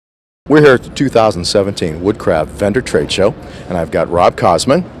We're here at the 2017 Woodcraft Vendor Trade Show, and I've got Rob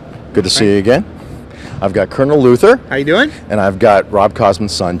Cosman. Good to see you again. I've got Colonel Luther. How you doing? And I've got Rob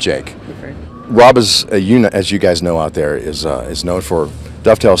Cosman's son, Jake. Okay. Rob is a unit, as you guys know out there, is known for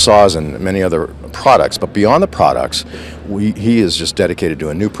dovetail saws and many other products. But beyond the products, he is just dedicated to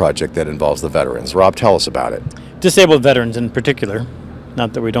a new project that involves the veterans. Rob, tell us about it. Disabled veterans in particular.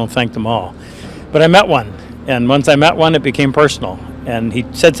 Not that we don't thank them all. But I met one, and once I met one, it became personal. And he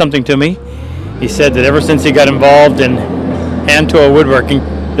said something to me. He said that ever since he got involved in hand tool woodworking,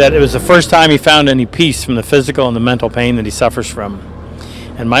 that it was the first time he found any peace from the physical and the mental pain that he suffers from.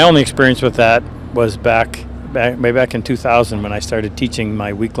 And my only experience with that was back in 2000 when I started teaching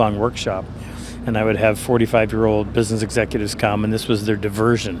my week-long workshop. And I would have 45-year-old business executives come, and this was their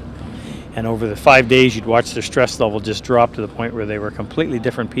diversion. And over the 5 days, you'd watch their stress level just drop to the point where they were completely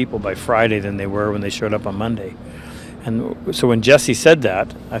different people by Friday than they were when they showed up on Monday. And so when Jesse said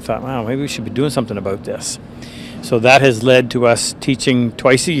that, I thought, wow, maybe we should be doing something about this. So that has led to us teaching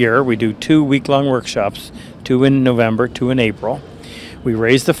twice a year. We do 2 week-long workshops, 2 in November, 2 in April. We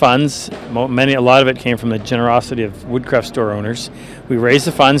raise the funds. A lot of it came from the generosity of woodcraft store owners. We raise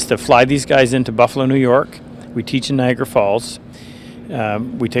the funds to fly these guys into Buffalo, New York. We teach in Niagara Falls.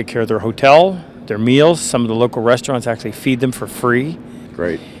 We take care of their hotel, their meals. Some of the local restaurants actually feed them for free.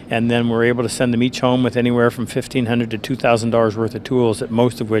 Great. And then we're able to send them each home with anywhere from $1,500 to $2,000 worth of tools, at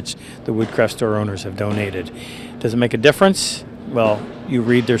most of which the woodcraft store owners have donated. Does it make a difference? Well, you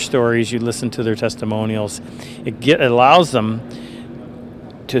read their stories, you listen to their testimonials. It allows them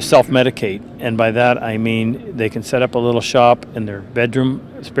to self-medicate, and by that I mean they can set up a little shop in their bedroom,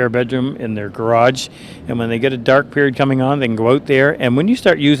 spare bedroom, in their garage, and when they get a dark period coming on, they can go out there, and when you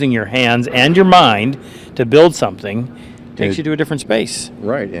start using your hands and your mind to build something, it takes you to a different space.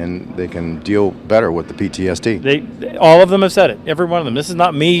 Right, and they can deal better with the PTSD. All of them have said it, every one of them. This is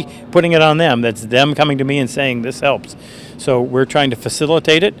not me putting it on them, that's them coming to me and saying this helps. So we're trying to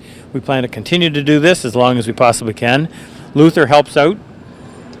facilitate it. We plan to continue to do this as long as we possibly can. Luther helps out,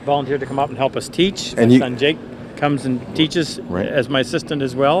 volunteered to come up and help us teach. And my son Jake comes and teaches as my assistant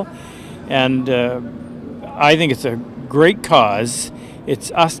as well. And I think it's a great cause.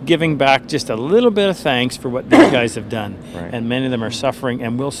 It's us giving back just a little bit of thanks for what these guys have done. Right. And many of them are suffering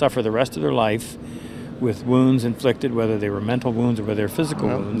and will suffer the rest of their life with wounds inflicted, whether they were mental wounds or whether they're physical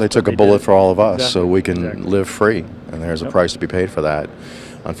wounds. They took a bullet for all of us, so we can live free. And there's a price to be paid for that,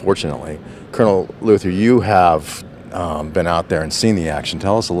 unfortunately. Colonel Luther, you have been out there and seen the action.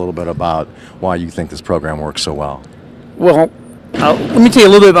 Tell us a little bit about why you think this program works so well. Well, let me tell you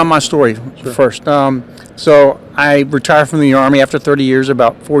a little bit about my story first. So I retired from the Army after 30 years,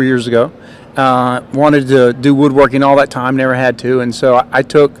 about 4 years ago. Wanted to do woodworking all that time, never had to, and so I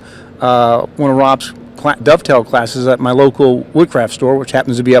took one of Rob's dovetail classes at my local woodcraft store, which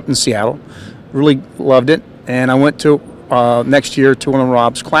happens to be up in Seattle. Really loved it, and I went to next year to one of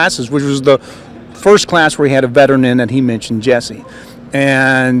Rob's classes, which was the first class where he had a veteran in that he mentioned, Jesse.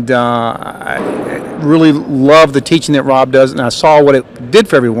 And I really love the teaching that Rob does, and I saw what it did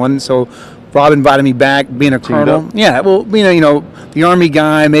for everyone. So Rob invited me back, being a colonel. Yeah, well, being the Army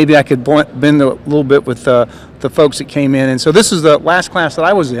guy, maybe I could bend a little bit with the folks that came in. And so this is the last class that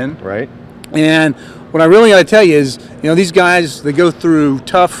I was in. Right. And what I really got to tell you is, these guys, they go through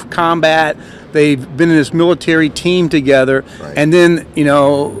tough combat. They've been in this military team together, and then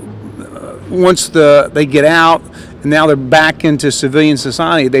once they get out and now they're back into civilian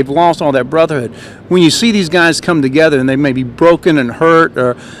society, they've lost all that brotherhood. When you see these guys come together and they may be broken and hurt,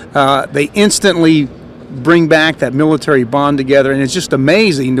 or they instantly bring back that military bond together, and it's just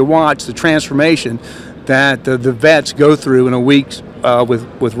amazing to watch the transformation that the vets go through in a week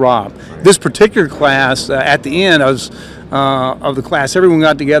with Rob. This particular class, at the end of the class, everyone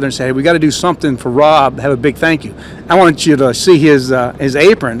got together and said, hey, we got to do something for Rob, have a big thank you. I want you to see his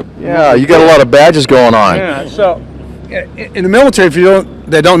apron. Yeah, you got a lot of badges going on. Yeah, so in the military, if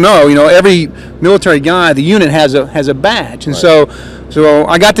they don't know, every military guy, the unit has a badge. And so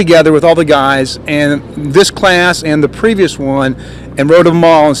I got together with all the guys, and this class and the previous one, and wrote them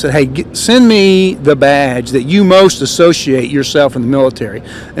all and said, hey, send me the badge that you most associate yourself in the military.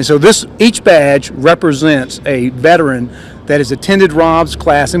 And so each badge represents a veteran that has attended Rob's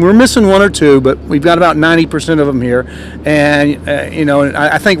class, and we're missing one or two, but we've got about 90% of them here. And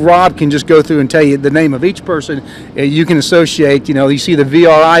I think Rob can just go through and tell you the name of each person. You can associate. You see the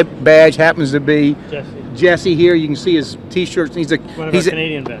VRI badge happens to be Jesse here. You can see his T-shirts. He's a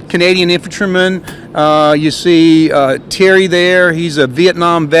Canadian infantryman. You see Terry there. He's a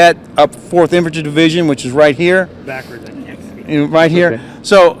Vietnam vet, up 4th Infantry Division, which is right here. Backwards, I can't see. Right here. Okay.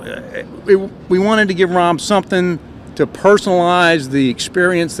 So we wanted to give Rob something to personalize the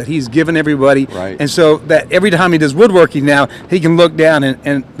experience that he's given everybody. Right. And so that every time he does woodworking now, he can look down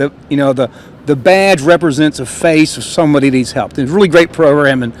and the badge represents a face of somebody that he's helped. It's a really great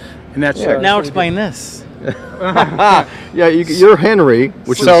program, and that's now explain this. Yeah, you're Henry,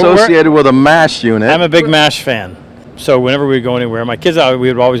 which is So associated with a MASH unit. I'm a big MASH fan. So whenever we go anywhere, my kids, we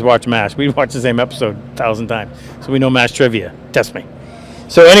would always watch MASH. We'd watch the same episode 1,000 times. So we know MASH trivia. Test me.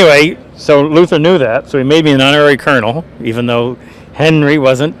 So anyway, so Luther knew that. So he made me an honorary colonel, even though Henry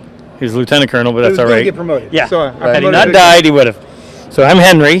wasn't. He was lieutenant colonel, but that's all right. Get promoted. Yeah. So Had he not died, he would have. So I'm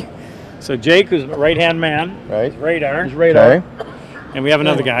Henry. So Jake, who's my right-hand man, Right. is Radar. Okay. And we have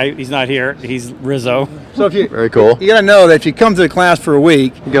another guy. He's not here. He's Rizzo. So if you Very cool. you got to know that if you come to the class for a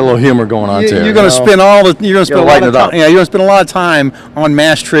week, You get a little humor going on too. you're going to spend you're going to spend a lot lighten of it up. time. Yeah, you're going to spend a lot of time on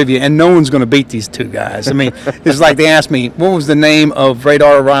MASH trivia, and no one's going to beat these two guys. I mean, it's like they asked me, what was the name of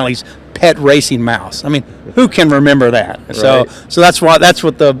Radar O'Reilly's pet racing mouse? I mean, who can remember that? So that's what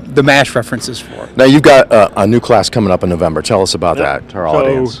the MASH reference is for. Now you've got a new class coming up in November. Tell us about that to our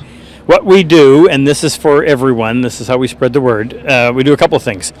audience. What we do, and this is for everyone, this is how we spread the word, we do a couple of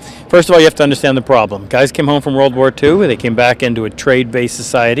things. First of all, you have to understand the problem. Guys came home from World War II, they came back into a trade-based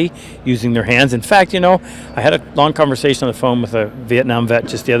society using their hands. In fact, I had a long conversation on the phone with a Vietnam vet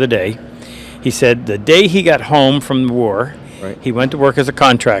just the other day. He said the day he got home from the war, he went to work as a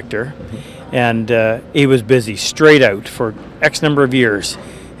contractor, and he was busy, straight out, for X number of years.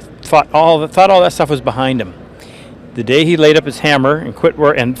 Thought all that stuff was behind him. The day he laid up his hammer and quit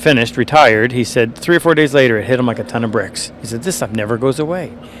work and finished, retired, he said 3 or 4 days later it hit him like a ton of bricks. He said, this stuff never goes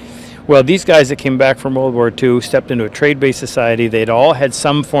away. Well, these guys that came back from World War II stepped into a trade-based society. They'd all had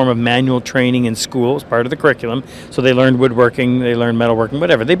some form of manual training in school as part of the curriculum. So they learned woodworking, they learned metalworking,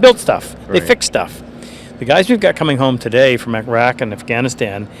 whatever. They built stuff. They fixed stuff. The guys we've got coming home today from Iraq and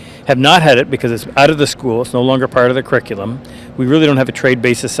Afghanistan have not had it because it's out of the school. It's no longer part of the curriculum. We really don't have a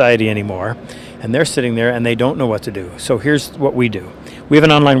trade-based society anymore. And they're sitting there and they don't know what to do. So here's what we do. We have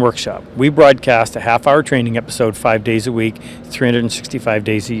an online workshop. We broadcast a half-hour training episode 5 days a week, 365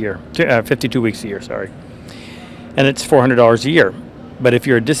 days a year, 52 weeks a year, sorry. And it's $400 a year. But if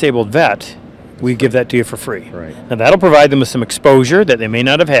you're a disabled vet, we give that to you for free. Now that'll provide them with some exposure that they may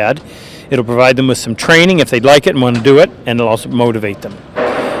not have had. It'll provide them with some training if they'd like it and want to do it, and it'll also motivate them.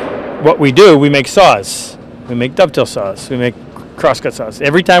 What we do, we make saws. We make dovetail saws. We make crosscut saws.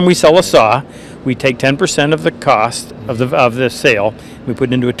 Every time we sell a saw, we take 10% of the cost of the sale. We put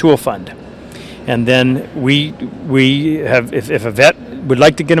it into a tool fund, and then we have if a vet would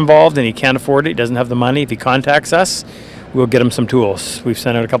like to get involved and he can't afford it, he doesn't have the money. If he contacts us, we'll get him some tools. We've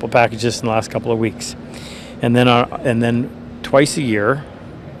sent out a couple of packages in the last couple of weeks, and then twice a year,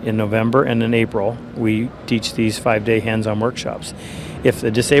 in November and in April, we teach these 5-day hands-on workshops. If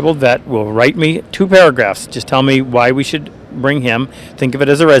the disabled vet will write me 2 paragraphs, just tell me why we should bring him. Think of it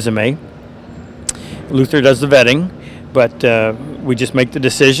as a resume. Luther does the vetting, but we just make the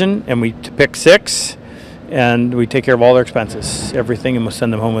decision and we pick 6 and we take care of all their expenses, everything, and we'll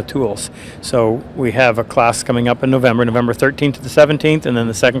send them home with tools. So we have a class coming up in November 13th to the 17th, and then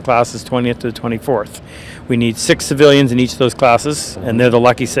the second class is 20th to the 24th. We need 6 civilians in each of those classes, and they're the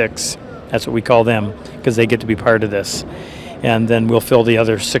lucky 6. That's what we call them, because they get to be part of this. And then we'll fill the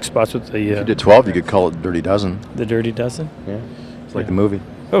other 6 spots with the... if you did 12, you could call it Dirty Dozen. The Dirty Dozen? Yeah, it's like the movie.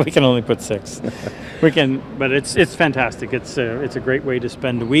 We can only put 6. We can, but it's fantastic. It's a great way to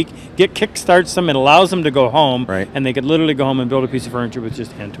spend a week. Kickstarts them. It allows them to go home, and they could literally go home and build a piece of furniture with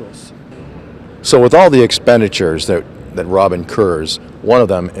just hand tools. So with all the expenditures that Rob incurs, one of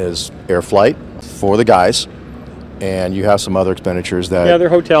them is air flight for the guys, and you have some other expenditures that their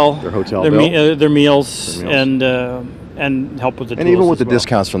hotel, their meals, and help with the tools. And even with the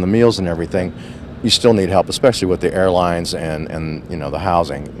discounts from the meals and everything, you still need help, especially with the airlines and the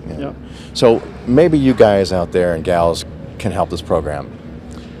housing. So maybe you guys out there and gals can help this program.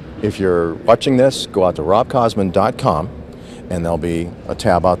 If you're watching this, go out to RobCosman.com, and there'll be a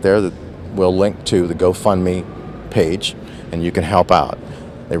tab out there that will link to the GoFundMe page, and you can help out.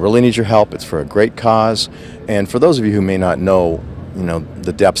 They really need your help. It's for a great cause. And for those of you who may not know,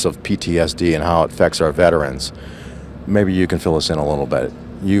 the depths of PTSD and how it affects our veterans, maybe you can fill us in a little bit.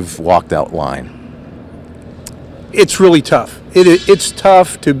 You've walked that line. It's really tough. It's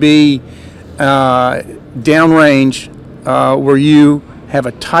tough to be downrange where you have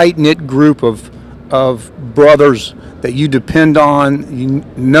a tight-knit group of brothers that you depend on. You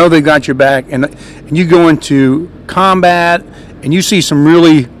know they got your back, and you go into combat and you see some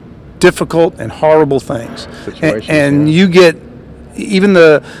really difficult and horrible things. And you get you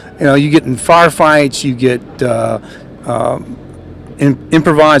get in firefights, you get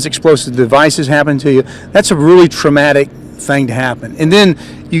improvised explosive devices happen to you, that's a really traumatic thing to happen. And then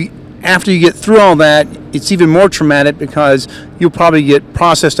after you get through all that, it's even more traumatic because you'll probably get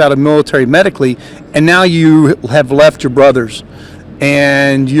processed out of military medically, and now you have left your brothers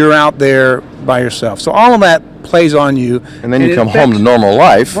and you're out there by yourself. So all of that plays on you. And then you come home to normal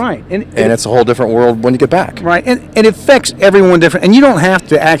life. Right. And it's a whole different world when you get back. Right. And it affects everyone different. And you don't have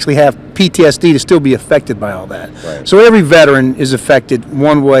to actually have PTSD to still be affected by all that. Right. So every veteran is affected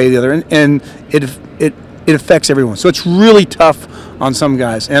one way or the other, and it affects everyone. So it's really tough on some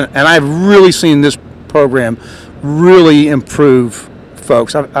guys. And I've really seen this program really improve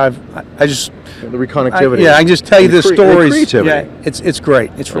folks. I just... The reconnectivity. I can just tell you the stories. Creativity. Yeah, it's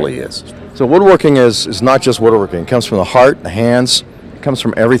great. It really is. So woodworking is not just woodworking. It comes from the heart, the hands. It comes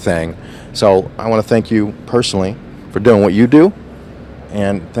from everything. So I want to thank you personally for doing what you do,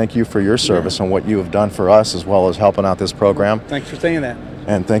 and thank you for your service and what you have done for us, as well as helping out this program. Thanks for saying that.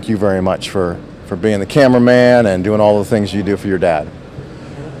 And thank you very much for being the cameraman and doing all the things you do for your dad.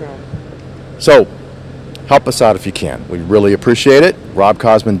 So help us out if you can. We really appreciate it.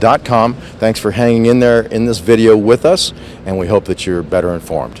 RobCosman.com. Thanks for hanging in there in this video with us, and we hope that you're better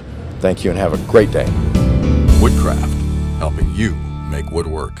informed. Thank you and have a great day. Woodcraft, helping you make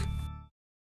woodwork.